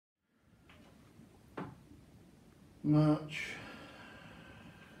March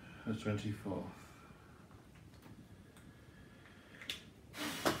the 24th.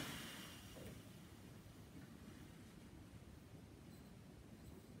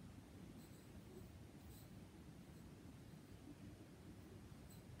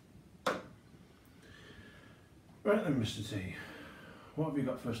 Right then, Mr. T, what have you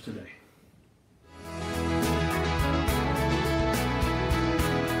got for us today?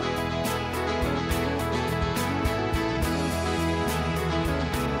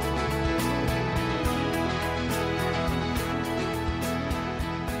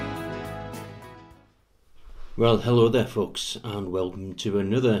 Well, hello there folks, and welcome to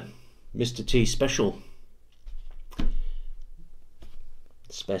another Mr. T special. The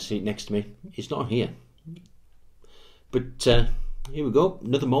spare seat next to me is not here, but here we go,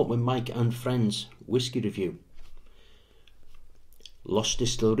 another Malt with Mike and Friends whisky review. Lost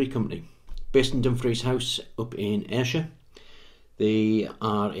Distillery Company, based in Dumfries House up in Ayrshire. They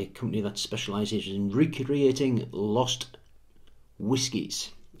are a company that specialises in recreating lost whiskies,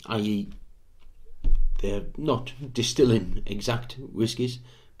 i.e. they're not distilling exact whiskies,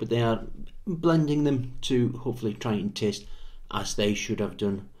 but they are blending them to hopefully try and taste as they should have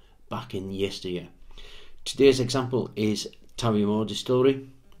done back in yesteryear. Today's example is Towiemore Distillery.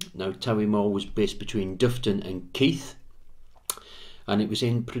 Now, Towiemore was based between Dufton and Keith, and it was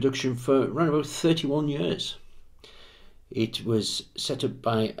in production for around about 31 years. It was set up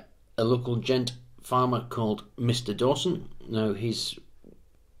by a local gent farmer called Mr. Dawson. Now, his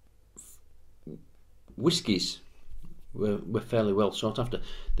whiskies were fairly well sought after.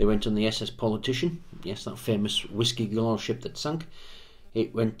 They went on the SS Politician, yes, that famous whiskey galore ship that sank.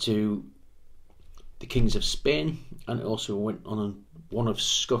 It went to the Kings of Spain, and it also went on one of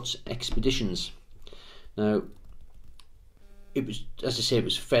Scott's expeditions. Now, it was, as I say, it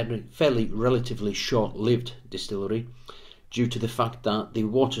was fairly relatively short-lived distillery, due to the fact that the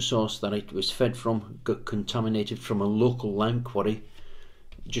water source that it was fed from got contaminated from a local lime quarry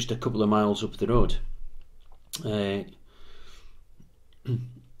just a couple of miles up the road.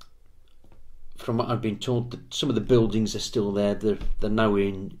 From what I've been told, that some of the buildings are still there. They're now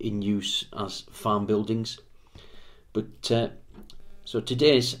in use as farm buildings. But so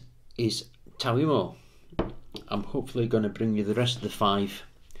today's is Towiemore. I'm hopefully going to bring you the rest of the 5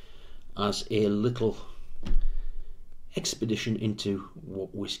 as a little expedition into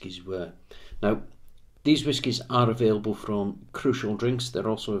what whiskies were. Now, these whiskies are available from Crucial Drinks. They're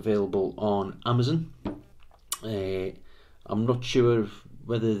also available on Amazon. I'm not sure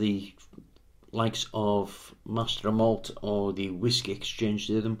whether the likes of Master of Malt or the Whisky Exchange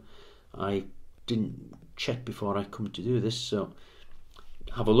do them. I didn't check before I come to do this, so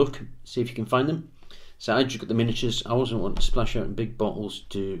have a look, see if you can find them. So I just got the miniatures. I wasn't wanting to splash out in big bottles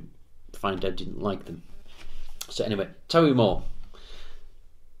to find I didn't like them. So anyway, Towiemore.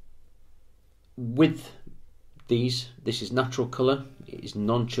 With these, this is natural colour, it is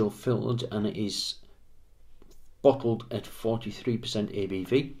non-chill filtered, and it is bottled at 43%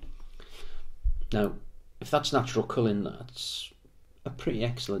 ABV. Now, if that's natural colouring, that's a pretty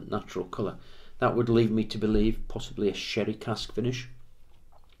excellent natural colour. That would lead me to believe possibly a sherry cask finish.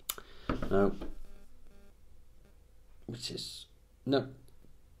 Now, which is, no,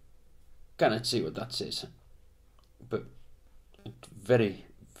 cannot see what that says, but very,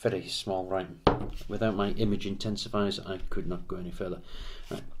 very small writing. Without my image intensifiers, I could not go any further.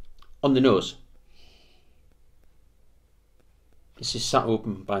 Right. On the nose, this is sat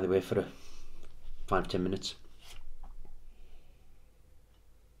open, by the way, for a 5-10 minutes.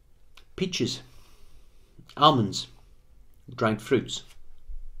 Peaches, almonds, dried fruits.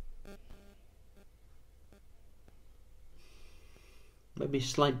 Maybe a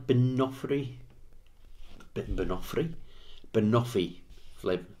slight banoffee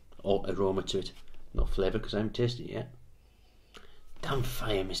flavour or aroma to it. Not flavour, because I haven't tasted it yet. Damn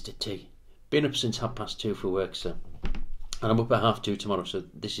fire, Mr. T. Been up since 2:30 for work, so. And I'm up at 2:30 tomorrow, so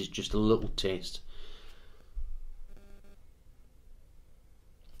this is just a little taste.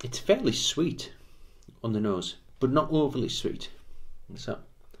 It's fairly sweet on the nose, but not overly sweet. So,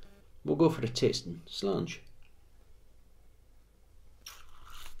 we'll go for a tasting. Sláinte.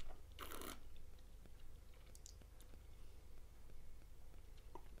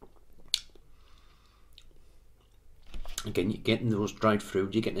 Again, you're getting those dried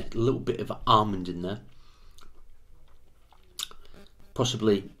fruit, you're getting a little bit of almond in there.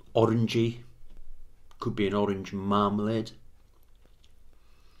 Possibly orangey, could be an orange marmalade.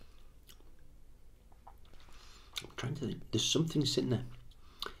 I'm trying to think, there's something sitting there.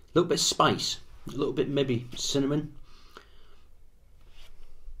 A little bit of spice, a little bit maybe cinnamon.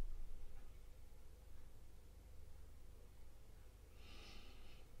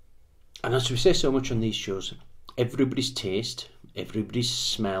 And as we say so much on these shows, everybody's taste, everybody's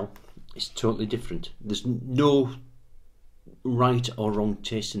smell is totally different. There's no right or wrong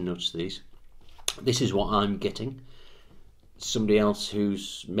tasting notes to these. This is what I'm getting. Somebody else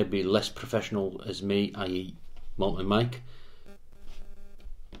who's maybe less professional as me, i.e. Malt and Mike,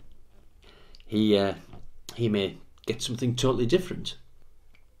 he may get something totally different.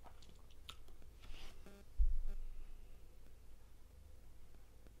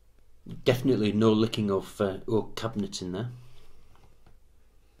 Definitely no licking of oak cabinets in there.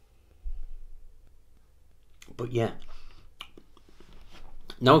 But yeah,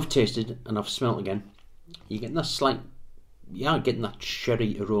 now I've tasted and I've smelt again, you're getting that slight, getting that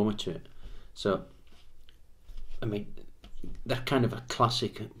sherry aroma to it. So, I mean, they're kind of a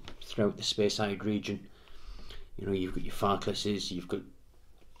classic throughout the Speyside region. You know, you've got your Farclasses, you've got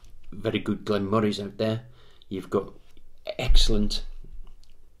very good Glenmorrays out there, you've got excellent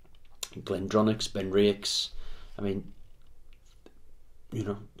Glendronachs, Benriachs. I mean, you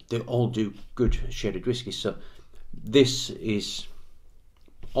know, they all do good sherried whiskies. So this is,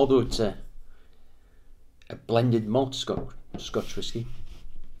 although it's a blended malt Scotch whisky,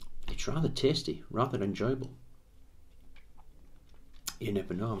 it's rather tasty, rather enjoyable. You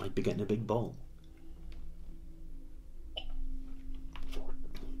never know, I might be getting a big ball.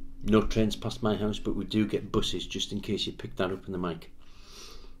 No trains past my house, but we do get buses, just in case you picked that up in the mic.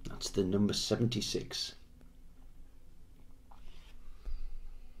 That's the number 76.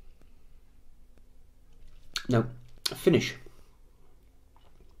 Now, finish.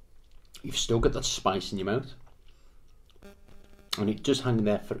 You've still got that spice in your mouth, and it does hang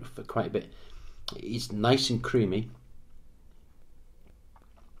there for quite a bit. It's nice and creamy.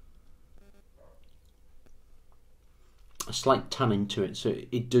 A slight tannin to it, so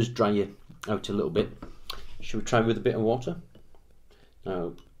it does dry you out a little bit. Should we try with a bit of water?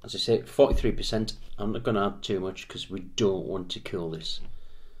 Now, as I say, 43%. I'm not going to add too much because we don't want to kill this.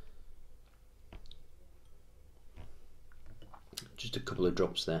 Just a couple of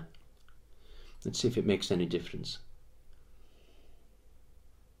drops there. Let's see if it makes any difference.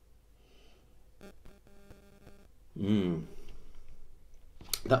 That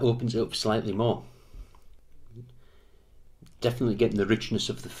opens it up slightly more. Definitely getting the richness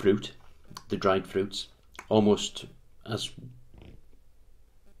of the fruit, the dried fruits, almost as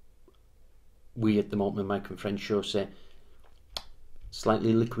we at the Malt and Mike and Friends show say,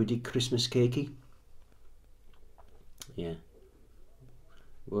 slightly liquidy, Christmas cakey. Yeah,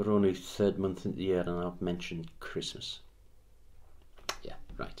 we're only 3rd month into the year and I've mentioned Christmas. Yeah,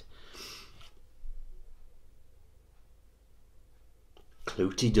 right.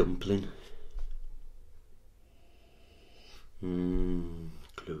 Clouty dumpling.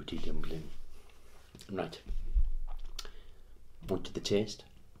 Clouty dumpling. Right. On to the taste.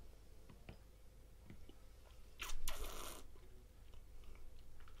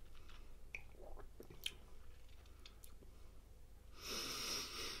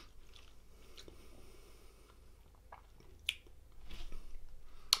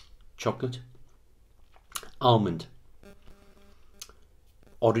 Chocolate, almond,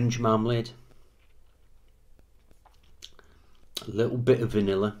 orange marmalade, a little bit of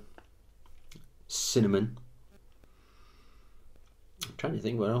vanilla, cinnamon. I'm trying to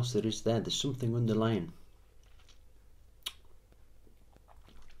think what else there is there. There's something underlying.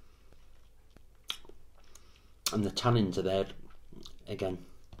 And the tannins are there again.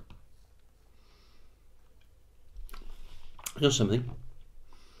 You know something?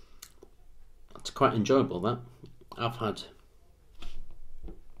 It's quite enjoyable, that. I've had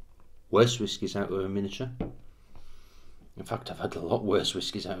worse whiskies out of a miniature. In fact, I've had a lot worse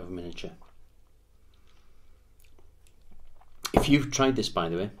whiskies out of a miniature. If you've tried this, by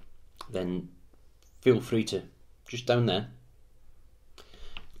the way, then feel free to, just down there,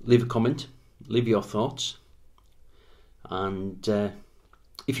 leave a comment, leave your thoughts, and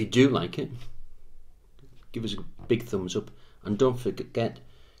if you do like it, give us a big thumbs up, and don't forget,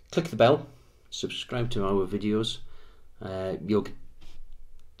 click the bell, subscribe to our videos. You'll get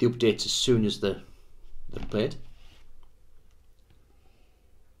the updates as soon as they're played.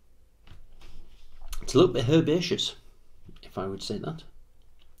 It's a little bit herbaceous, if I would say that.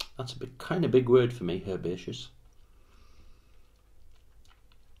 That's a bit, kind of big word for me, herbaceous.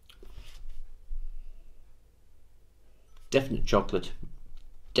 Definite chocolate,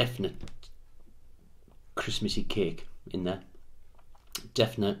 definite Christmassy cake in there,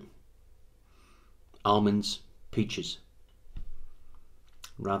 definite almonds, peaches,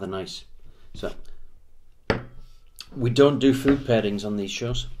 rather nice. So we don't do food pairings on these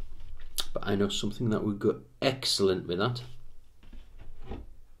shows, but I know something that would go excellent with that.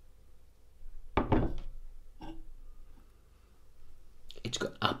 It's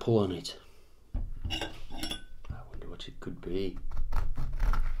got apple on it. I wonder what it could be.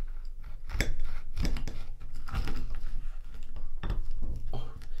 Oh.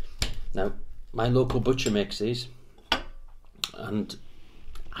 Now, my local butcher makes these, and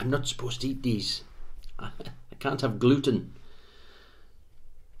I'm not supposed to eat these. I can't have gluten.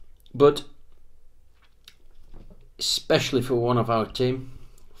 But especially for one of our team,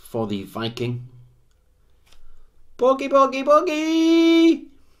 for the Viking. Boggy, boggy, boggy!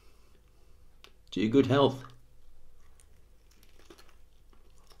 To your good health.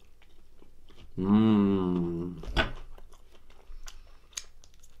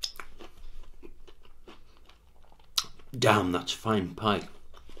 Damn, that's fine pie.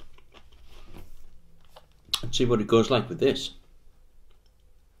 Let's see what it goes like with this.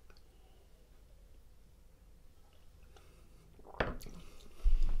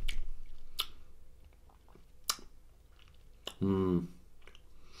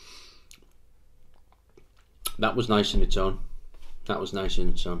 That was nice in its own. That was nice in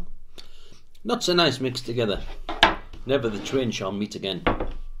its own. Not so nice mixed together. Never the twain shall meet again.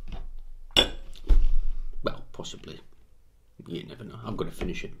 Well, possibly. You never know. I'm going to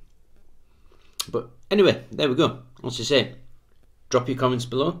finish it. But anyway, there we go. As I say, drop your comments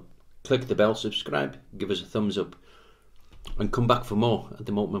below. Click the bell, subscribe, give us a thumbs up. And come back for more at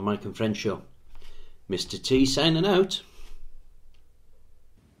the Malt with Mike and Friends show. Mr. T signing out.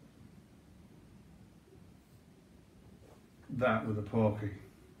 That with a porky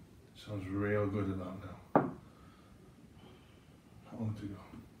sounds real good at that now. How long to go?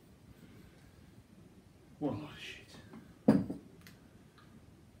 What a lot of shit.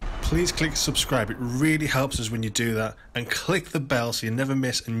 Please click subscribe, it really helps us when you do that, and click the bell so you never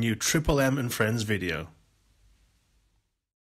miss a new Triple M and Friends video.